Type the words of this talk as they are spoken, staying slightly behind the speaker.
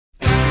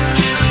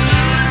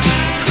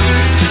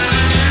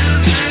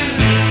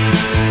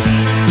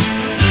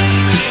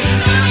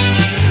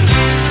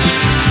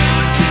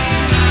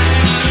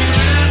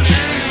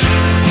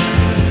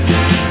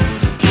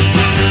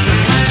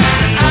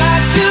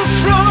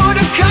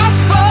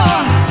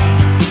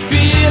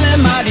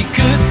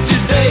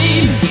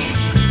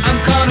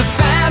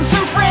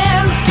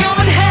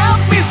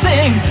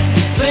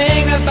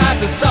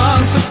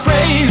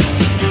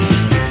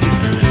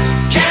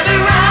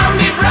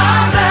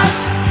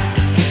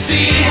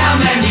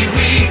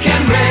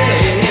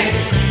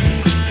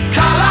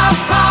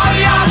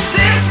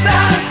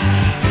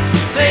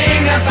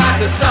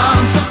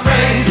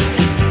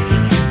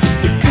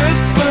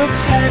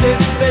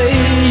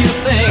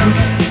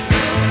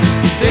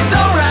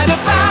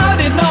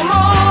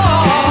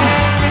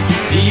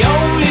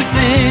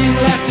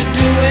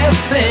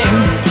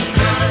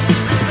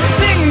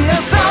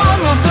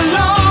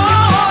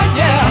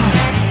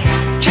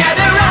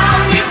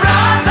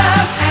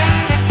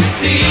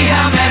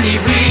many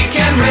we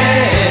can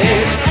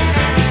raise.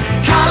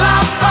 Call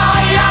up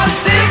all your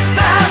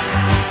sisters,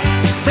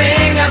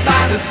 sing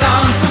about the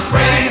songs of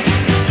praise.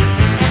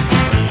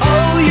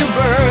 Oh, you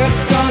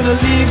birds gonna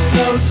leave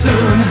so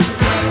soon,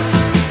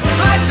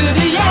 fly to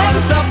the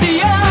ends of the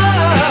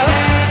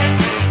earth.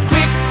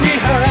 Quick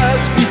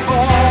rehearse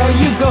before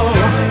you go.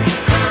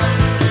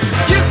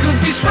 You could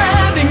be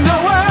spreading the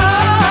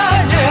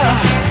word, yeah.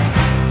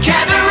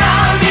 Gather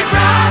round, me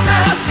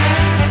brothers,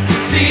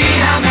 see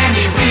how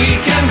many we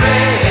can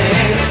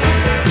raise.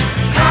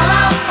 Call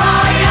up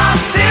all your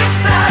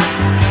sisters,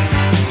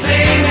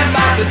 sing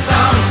about the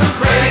songs of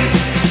praise.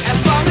 As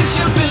long as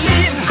you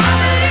believe,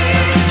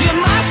 you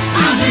must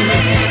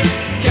believe.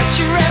 Get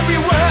you every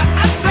word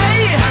I say.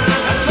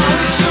 As long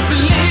as you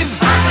believe,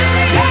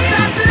 yes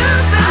I do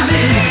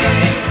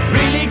believe.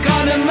 Really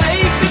gonna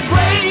make it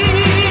great.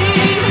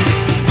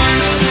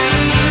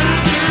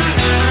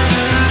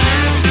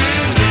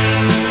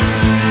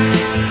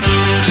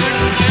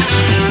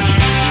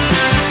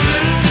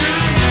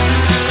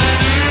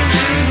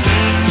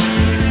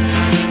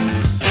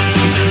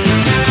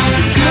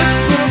 Good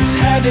books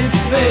had its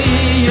day,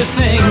 you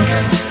think.